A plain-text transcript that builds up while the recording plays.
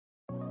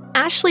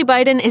Ashley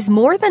Biden is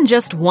more than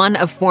just one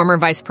of former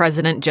Vice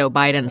President Joe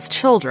Biden's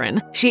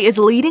children. She is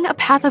leading a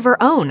path of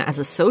her own as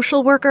a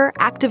social worker,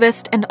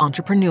 activist, and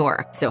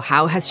entrepreneur. So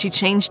how has she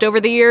changed over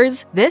the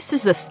years? This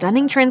is the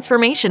stunning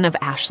transformation of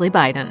Ashley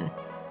Biden.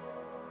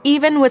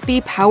 Even with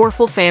the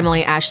powerful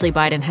family Ashley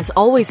Biden has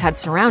always had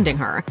surrounding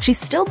her, she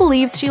still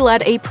believes she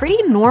led a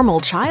pretty normal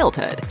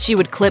childhood. She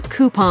would clip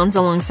coupons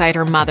alongside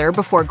her mother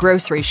before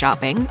grocery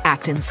shopping,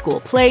 act in school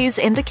plays,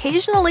 and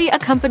occasionally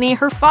accompany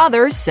her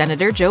father,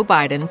 Senator Joe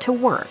Biden, to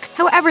work.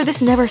 However,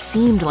 this never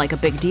seemed like a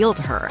big deal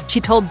to her. She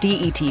told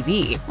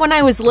DETV, "When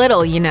I was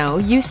little,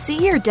 you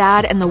see your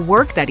dad and the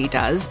work that he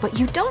does, but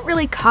you don't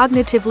really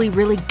cognitively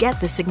really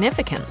get the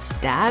significance.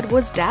 Dad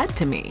was dad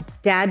to me."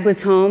 Dad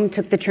was home,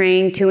 took the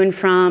train to and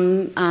from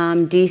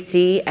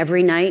DC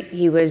every night.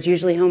 He was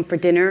usually home for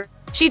dinner.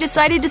 She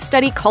decided to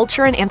study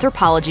culture and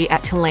anthropology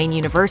at Tulane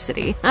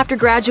University. After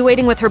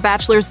graduating with her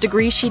bachelor's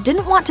degree, she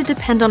didn't want to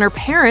depend on her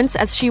parents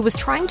as she was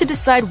trying to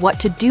decide what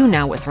to do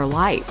now with her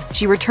life.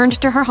 She returned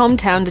to her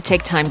hometown to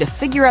take time to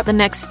figure out the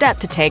next step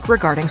to take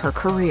regarding her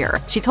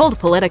career. She told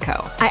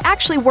Politico, "I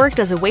actually worked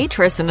as a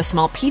waitress in a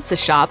small pizza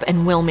shop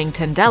in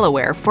Wilmington,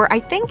 Delaware for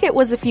I think it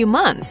was a few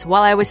months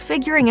while I was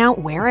figuring out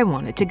where I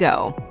wanted to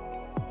go."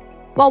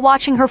 While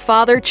watching her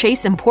father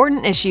chase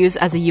important issues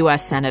as a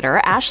U.S. Senator,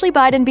 Ashley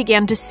Biden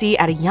began to see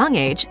at a young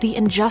age the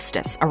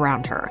injustice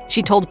around her.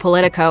 She told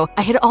Politico,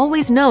 "I had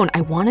always known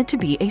I wanted to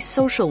be a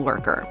social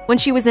worker." When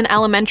she was in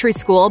elementary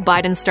school,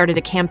 Biden started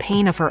a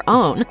campaign of her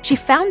own. She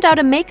found out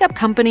a makeup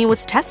company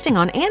was testing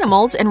on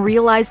animals and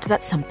realized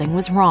that something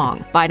was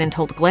wrong. Biden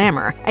told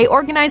Glamour, "I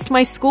organized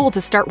my school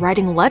to start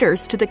writing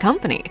letters to the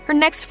company." Her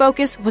next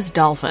focus was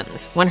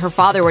dolphins. When her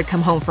father would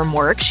come home from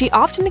work, she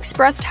often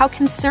expressed how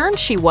concerned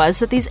she was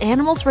that these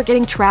animals were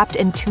getting trapped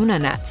in tuna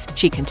nets.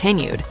 She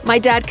continued, "My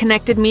dad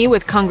connected me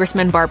with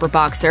Congressman Barbara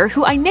Boxer,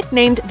 who I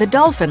nicknamed the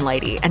Dolphin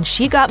Lady, and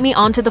she got me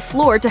onto the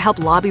floor to help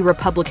lobby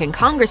Republican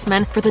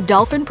congressmen for the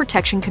Dolphin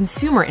Protection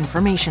Consumer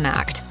Information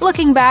Act."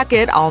 Looking back,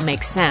 it all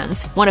makes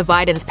sense. One of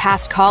Biden's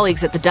past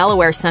colleagues at the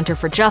Delaware Center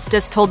for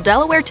Justice told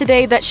Delaware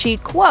Today that she,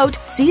 quote,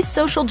 "sees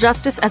social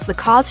justice as the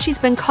cause she's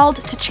been called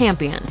to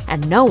champion,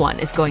 and no one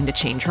is going to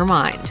change her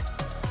mind."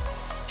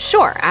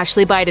 Sure,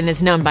 Ashley Biden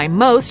is known by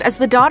most as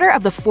the daughter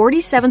of the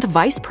 47th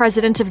Vice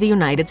President of the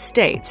United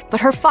States, but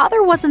her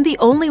father wasn't the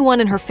only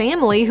one in her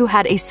family who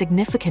had a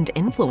significant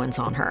influence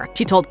on her.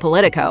 She told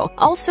Politico,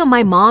 "Also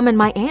my mom and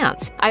my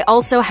aunts. I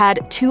also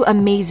had 2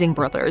 amazing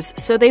brothers,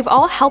 so they've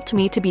all helped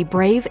me to be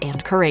brave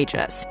and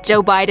courageous."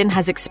 Joe Biden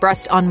has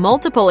expressed on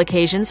multiple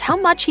occasions how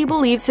much he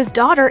believes his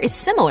daughter is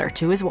similar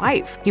to his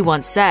wife. He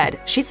once said,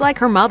 "She's like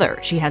her mother.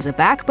 She has a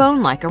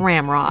backbone like a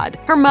ramrod."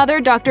 Her mother,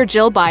 Dr.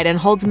 Jill Biden,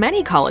 holds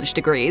many college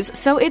degrees,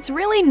 so it's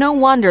really no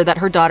wonder that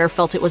her daughter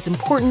felt it was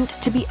important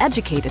to be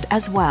educated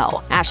as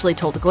well. Ashley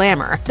told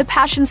Glamour, "The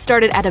passion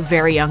started at a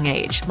very young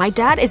age. My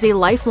dad is a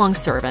lifelong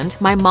servant.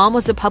 My mom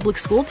was a public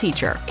school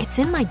teacher. It's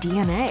in my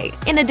DNA."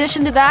 In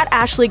addition to that,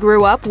 Ashley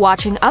grew up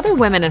watching other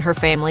women in her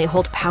family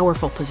hold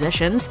powerful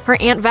positions. Her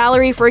Aunt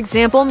Valerie, for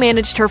example,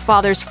 managed her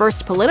father's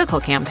first political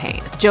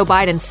campaign. Joe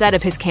Biden said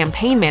of his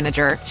campaign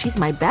manager, "She's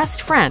my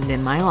best friend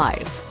in my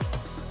life."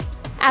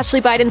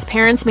 Ashley Biden's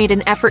parents made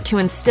an effort to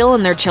instill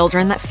in their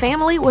children that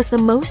family was the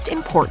most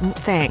important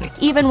thing.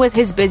 Even with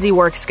his busy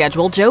work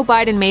schedule, Joe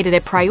Biden made it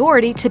a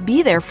priority to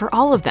be there for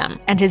all of them,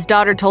 and his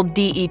daughter told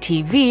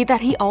DETV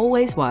that he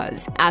always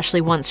was. Ashley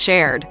once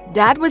shared,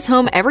 "Dad was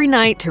home every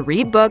night to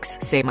read books,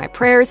 say my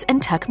prayers,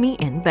 and tuck me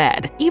in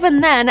bed." Even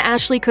then,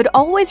 Ashley could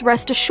always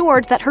rest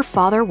assured that her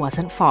father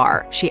wasn't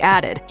far. She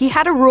added, "He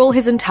had a rule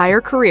his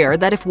entire career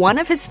that if one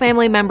of his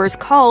family members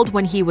called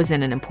when he was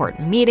in an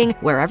important meeting,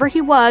 wherever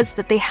he was,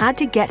 that they had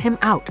to get him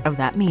out of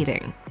that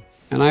meeting."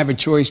 And I have a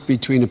choice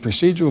between a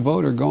procedural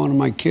vote or going to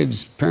my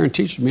kid's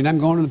parent-teacher meeting. I'm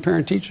going to the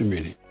parent-teacher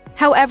meeting.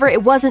 However,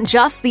 it wasn't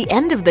just the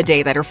end of the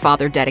day that her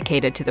father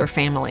dedicated to their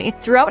family.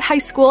 Throughout high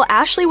school,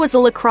 Ashley was a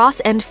lacrosse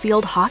and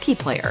field hockey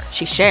player.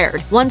 She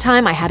shared, "One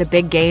time I had a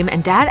big game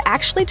and Dad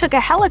actually took a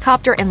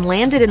helicopter and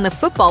landed in the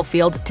football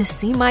field to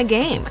see my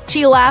game."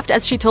 She laughed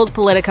as she told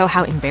Politico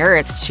how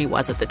embarrassed she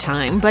was at the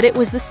time, but it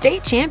was the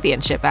state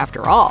championship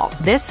after all.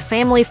 This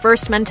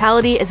family-first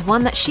mentality is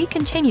one that she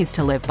continues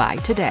to live by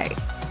today.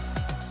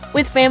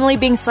 With family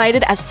being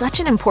cited as such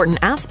an important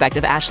aspect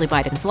of Ashley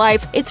Biden's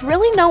life, it's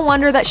really no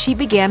wonder that she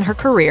began her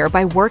career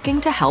by working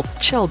to help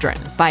children.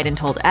 Biden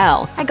told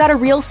Elle, "I got a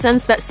real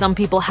sense that some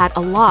people had a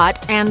lot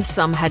and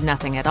some had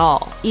nothing at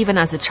all. Even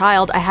as a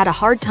child, I had a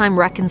hard time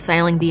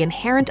reconciling the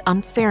inherent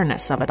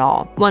unfairness of it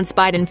all." Once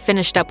Biden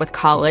finished up with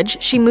college,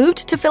 she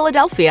moved to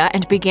Philadelphia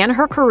and began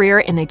her career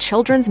in a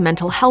children's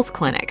mental health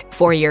clinic.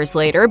 4 years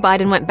later,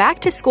 Biden went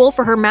back to school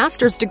for her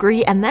master's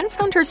degree and then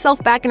found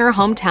herself back in her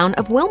hometown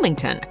of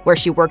Wilmington, where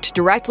she worked worked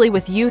directly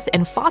with youth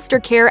in foster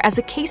care as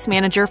a case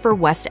manager for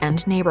West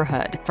End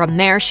neighborhood. From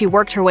there, she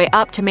worked her way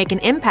up to make an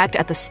impact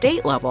at the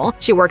state level.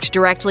 She worked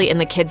directly in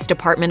the kids'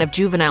 department of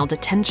juvenile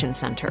detention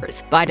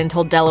centers. Biden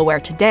told Delaware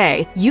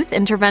Today, "Youth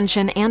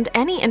intervention, and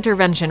any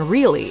intervention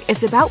really,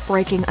 is about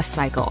breaking a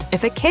cycle.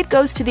 If a kid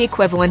goes to the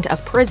equivalent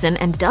of prison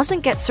and doesn't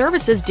get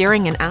services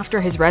during and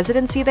after his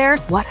residency there,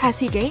 what has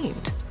he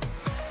gained?"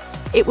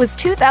 It was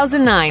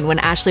 2009 when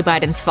Ashley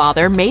Biden's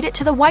father made it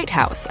to the White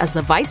House as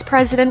the vice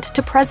president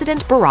to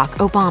President Barack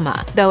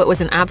Obama. Though it was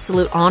an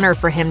absolute honor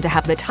for him to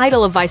have the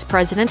title of vice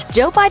president,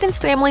 Joe Biden's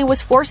family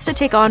was forced to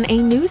take on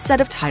a new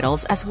set of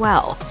titles as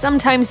well.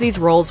 Sometimes these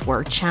roles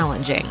were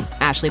challenging.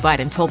 Ashley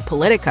Biden told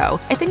Politico,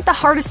 "I think the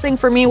hardest thing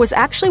for me was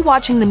actually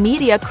watching the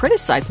media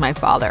criticize my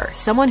father,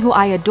 someone who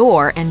I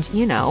adore, and,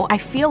 I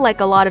feel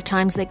like a lot of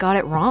times they got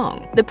it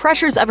wrong." The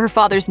pressures of her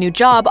father's new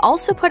job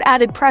also put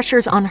added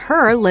pressures on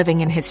her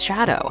living in his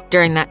shadow.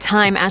 During that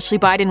time, Ashley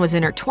Biden was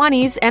in her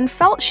 20s and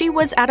felt she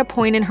was at a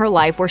point in her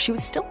life where she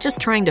was still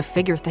just trying to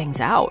figure things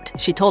out.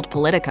 She told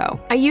Politico,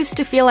 "I used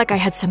to feel like I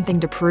had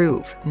something to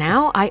prove.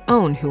 Now I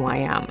own who I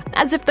am."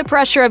 As if the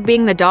pressure of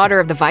being the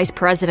daughter of the vice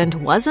president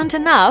wasn't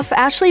enough,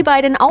 Ashley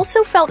Biden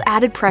also felt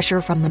added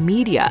pressure from the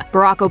media.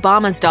 Barack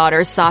Obama's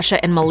daughters,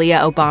 Sasha and Malia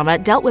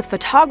Obama, dealt with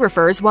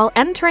photographers while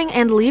entering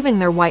and leaving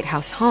their White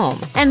House home.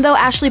 And though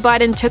Ashley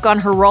Biden took on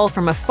her role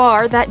from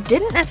afar, that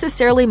didn't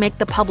necessarily make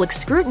the public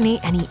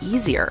scrutiny any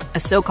easier. A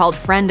so-called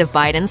friend of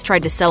Biden's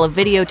tried to sell a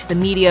video to the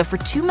media for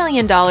 $2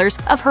 million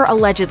of her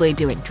allegedly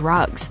doing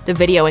drugs. The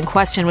video in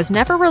question was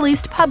never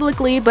released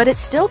publicly, but it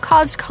still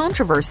caused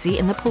controversy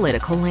in the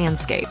political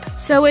landscape.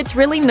 So it's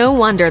really no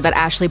wonder that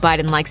Ashley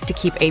Biden likes to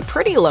keep a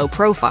pretty low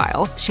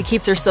profile. She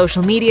keeps her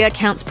social media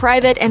accounts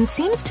private and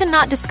seems to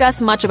not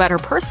discuss much about her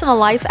personal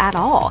life at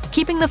all,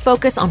 keeping the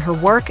focus on her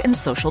work and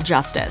social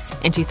justice.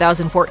 In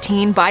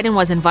 2014, Biden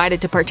was invited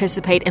to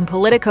participate in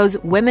Politico's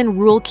Women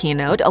Rule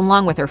keynote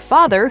along with her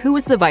father, who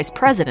was the vice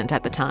president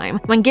at the time.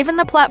 When given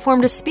the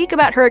platform to speak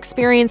about her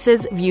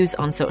experiences, views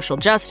on social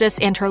justice,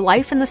 and her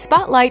life in the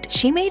spotlight,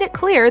 she made it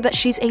clear that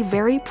she's a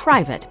very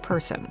private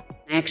person.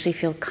 I actually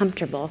feel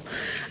comfortable.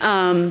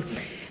 And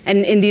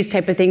in these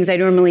type of things, I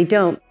normally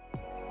don't.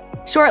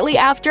 Shortly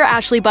after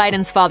Ashley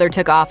Biden's father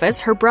took office,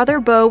 her brother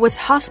Beau was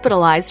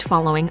hospitalized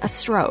following a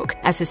stroke.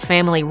 As his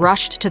family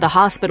rushed to the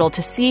hospital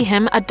to see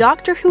him, a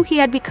doctor who he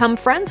had become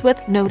friends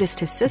with noticed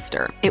his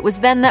sister. It was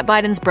then that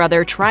Biden's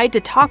brother tried to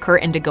talk her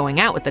into going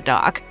out with the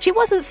doc. She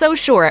wasn't so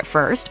sure at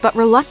first, but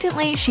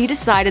reluctantly she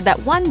decided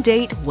that one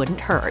date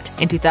wouldn't hurt.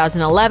 In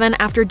 2011,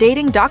 after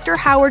dating Dr.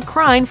 Howard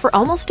Krein for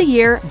almost a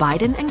year,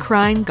 Biden and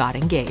Krein got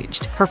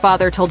engaged. Her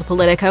father told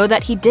Politico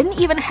that he didn't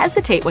even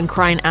hesitate when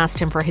Krein asked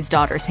him for his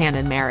daughter's hand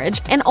in marriage,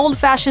 an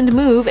old-fashioned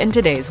move in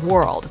today's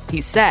world. He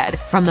said,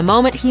 "From the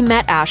moment he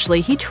met Ashley,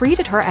 he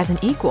treated her as an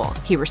equal.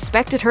 He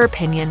respected her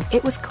opinion.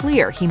 It was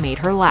clear he made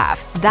her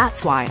laugh.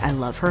 That's why I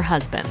love her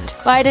husband."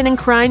 Biden and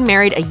Krein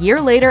married a year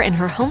later in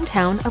her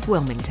hometown of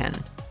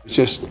Wilmington. It's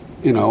just,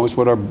 it's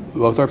what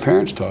both our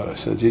parents taught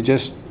us.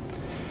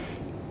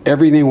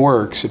 Everything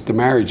works if the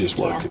marriage is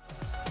working.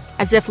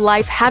 As if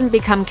life hadn't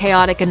become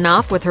chaotic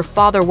enough with her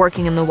father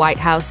working in the White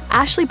House,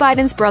 Ashley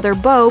Biden's brother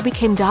Beau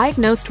became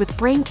diagnosed with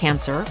brain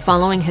cancer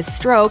following his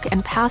stroke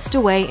and passed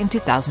away in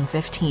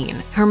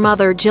 2015. Her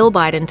mother, Jill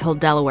Biden, told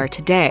Delaware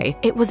Today,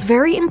 "It was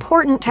very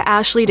important to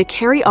Ashley to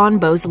carry on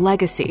Beau's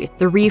legacy,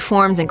 the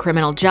reforms in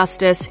criminal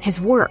justice, his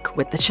work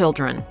with the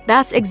children.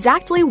 That's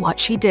exactly what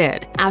she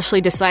did."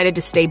 Ashley decided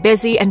to stay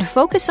busy and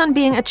focus on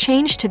being a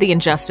change to the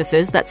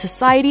injustices that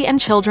society and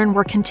children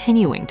were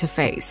continuing to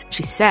face.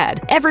 She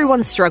said,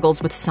 "Everyone struggles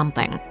with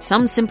something.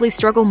 Some simply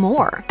struggle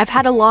more. I've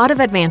had a lot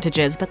of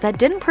advantages, but that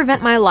didn't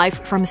prevent my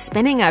life from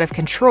spinning out of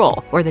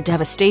control or the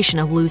devastation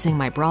of losing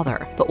my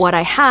brother. But what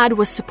I had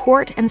was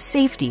support and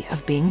safety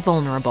of being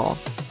vulnerable."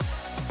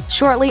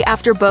 Shortly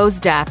after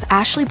Beau's death,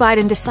 Ashley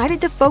Biden decided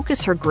to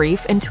focus her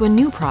grief into a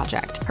new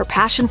project. Her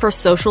passion for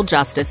social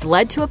justice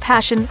led to a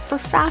passion for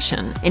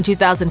fashion. In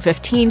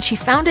 2015, she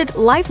founded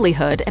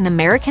Livelihood, an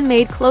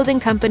American-made clothing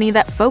company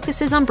that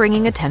focuses on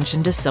bringing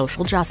attention to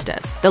social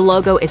justice. The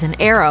logo is an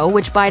arrow,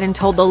 which Biden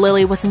told the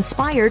Lily was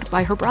inspired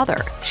by her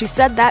brother. She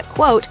said that,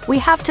 quote, "We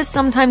have to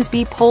sometimes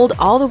be pulled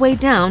all the way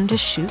down to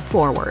shoot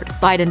forward."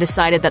 Biden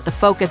decided that the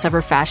focus of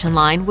her fashion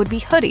line would be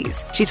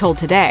hoodies. She told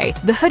Today,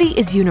 "The hoodie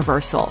is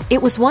universal.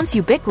 It was once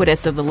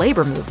ubiquitous of the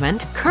labor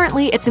movement.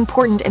 Currently, it's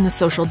important in the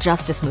social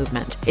justice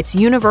movement. It's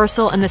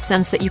universal in the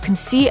sense that you can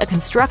see a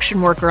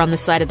construction worker on the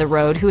side of the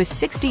road who is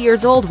 60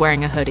 years old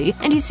wearing a hoodie,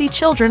 and you see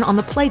children on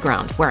the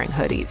playground wearing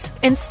hoodies."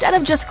 Instead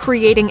of just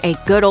creating a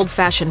good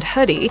old-fashioned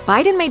hoodie,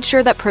 Biden made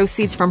sure that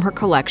proceeds from her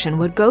collection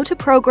would go to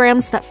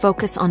programs that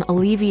focus on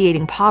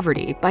alleviating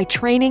poverty by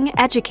training,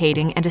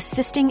 educating, and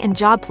assisting in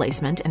job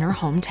placement in her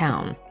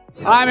hometown.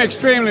 I'm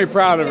extremely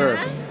proud of her.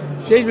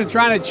 She's been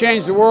trying to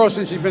change the world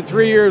since she's been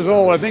 3 years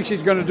old. I think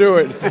she's going to do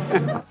it.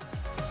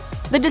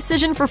 The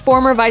decision for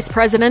former Vice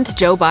President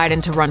Joe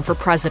Biden to run for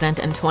president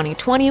in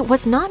 2020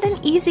 was not an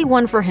easy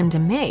one for him to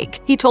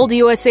make. He told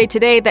USA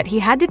Today that he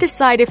had to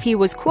decide if he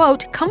was,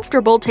 quote,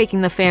 comfortable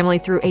taking the family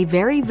through a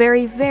very,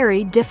 very,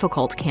 very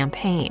difficult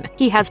campaign.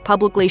 He has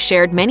publicly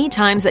shared many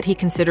times that he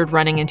considered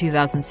running in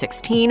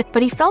 2016,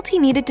 but he felt he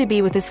needed to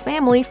be with his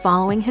family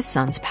following his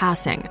son's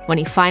passing. When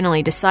he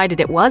finally decided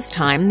it was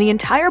time, the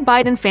entire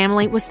Biden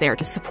family was there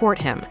to support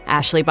him.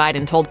 Ashley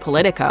Biden told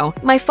Politico,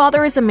 "My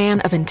father is a man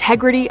of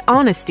integrity,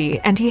 honesty,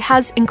 and he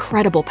has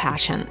incredible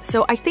passion,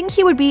 so I think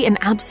he would be an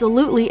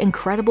absolutely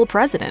incredible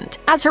president.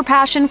 As her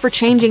passion for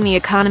changing the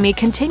economy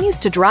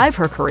continues to drive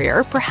her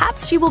career,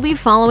 perhaps she will be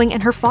following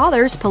in her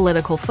father's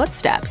political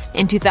footsteps."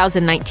 In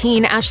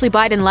 2019, Ashley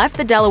Biden left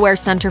the Delaware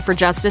Center for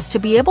Justice to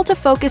be able to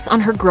focus on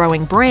her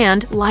growing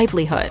brand,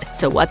 Livelihood.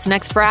 So what's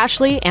next for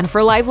Ashley and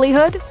for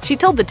Livelihood? She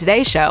told the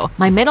Today Show,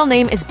 "My middle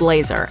name is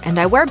Blazer, and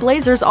I wear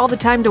blazers all the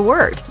time to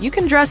work. You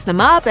can dress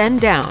them up and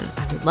down.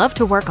 I would love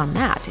to work on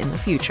that in the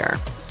future."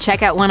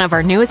 Check out one of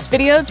our newest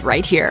videos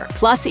right here.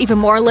 Plus, even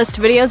more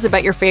list videos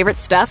about your favorite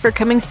stuff are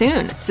coming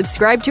soon.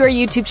 Subscribe to our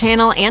YouTube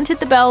channel and hit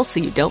the bell so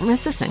you don't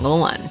miss a single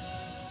one.